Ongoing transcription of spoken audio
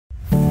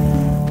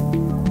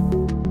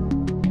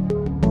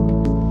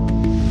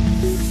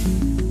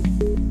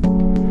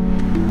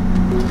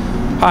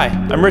Hi,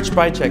 I'm Rich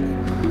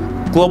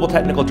Bychek, Global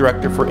Technical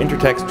Director for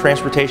Intertek's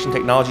Transportation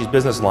Technologies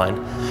business line,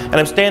 and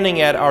I'm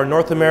standing at our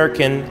North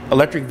American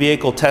Electric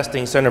Vehicle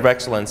Testing Center of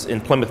Excellence in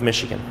Plymouth,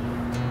 Michigan.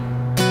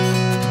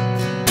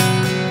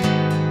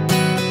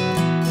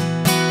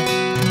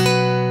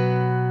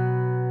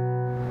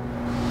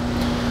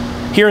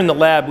 Here in the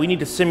lab, we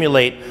need to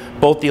simulate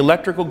both the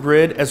electrical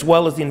grid as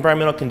well as the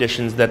environmental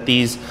conditions that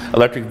these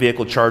electric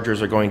vehicle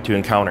chargers are going to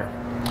encounter.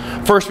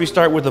 First, we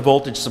start with the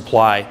voltage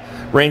supply,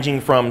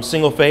 ranging from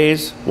single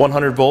phase,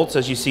 100 volts,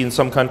 as you see in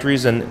some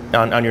countries and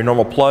on your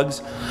normal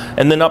plugs,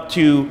 and then up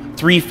to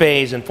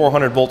 3-phase and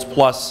 400 volts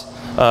plus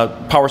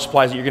power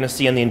supplies that you're going to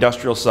see on the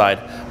industrial side.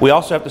 We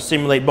also have to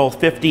simulate both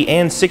 50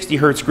 and 60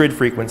 hertz grid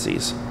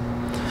frequencies.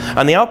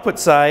 On the output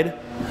side,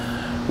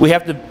 we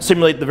have to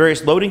simulate the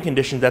various loading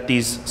conditions that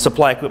these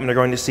supply equipment are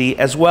going to see,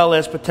 as well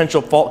as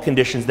potential fault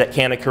conditions that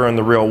can occur in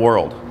the real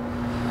world.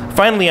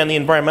 Finally, on the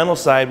environmental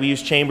side, we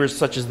use chambers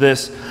such as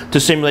this to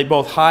simulate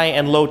both high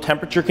and low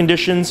temperature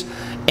conditions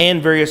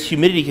and various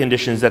humidity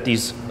conditions that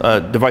these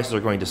devices are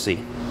going to see.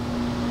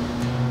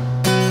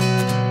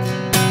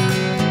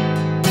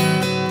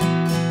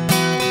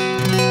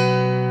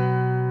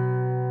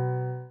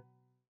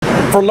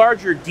 For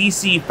larger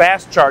DC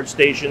fast charge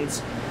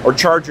stations or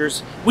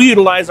chargers, we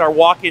utilize our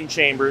walk-in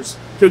chambers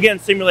to again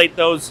simulate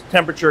those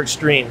temperature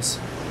extremes.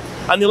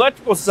 On the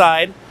electrical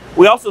side,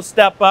 we also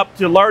step up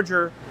to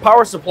larger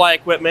power supply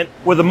equipment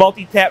with a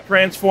multi-tap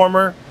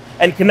transformer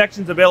and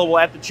connections available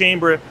at the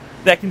chamber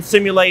that can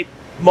simulate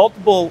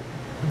multiple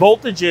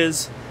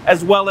voltages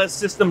as well as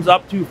systems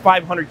up to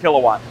 500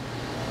 kilowatt.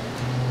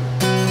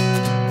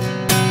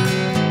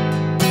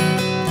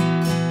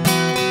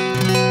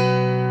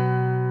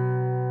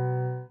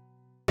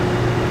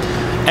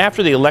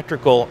 After the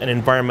electrical and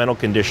environmental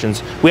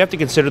conditions, we have to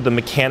consider the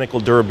mechanical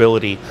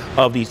durability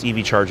of these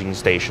EV charging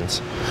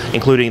stations,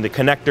 including the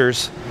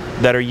connectors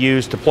that are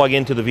used to plug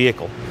into the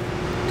vehicle.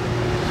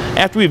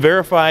 After we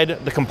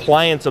verified the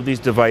compliance of these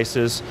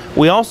devices,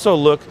 we also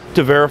look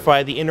to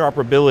verify the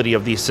interoperability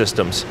of these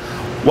systems.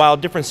 While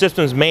different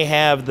systems may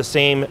have the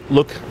same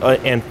look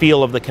and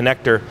feel of the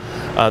connector,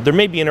 there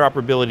may be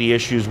interoperability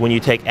issues when you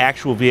take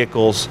actual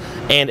vehicles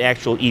and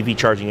actual EV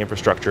charging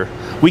infrastructure.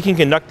 We can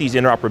conduct these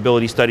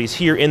interoperability studies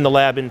here in the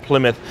lab in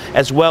Plymouth,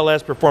 as well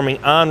as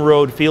performing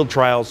on-road field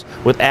trials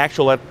with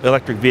actual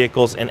electric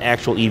vehicles and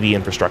actual EV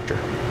infrastructure.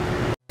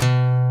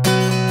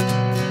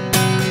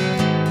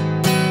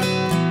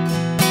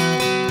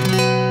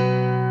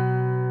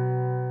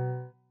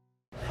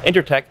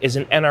 Intertek is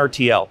an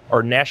NRTL,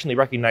 or Nationally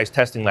Recognized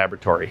Testing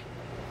Laboratory.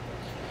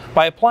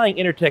 By applying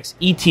Intertek's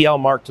ETL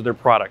mark to their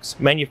products,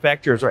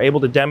 manufacturers are able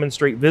to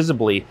demonstrate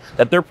visibly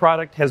that their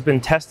product has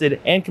been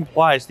tested and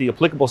complies to the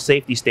applicable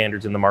safety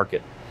standards in the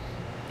market,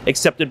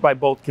 accepted by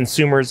both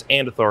consumers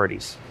and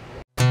authorities.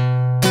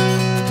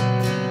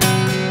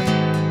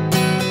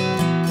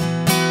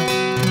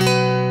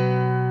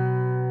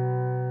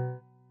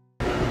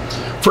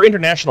 For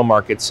international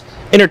markets,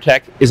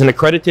 Intertek is an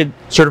accredited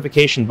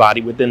certification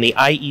body within the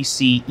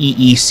IEC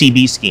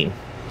EE-CB scheme.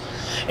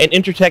 An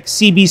Intertek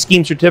CB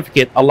scheme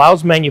certificate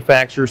allows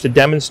manufacturers to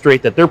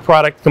demonstrate that their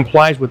product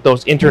complies with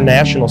those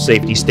international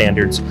safety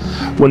standards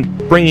when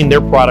bringing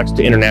their products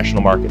to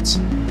international markets.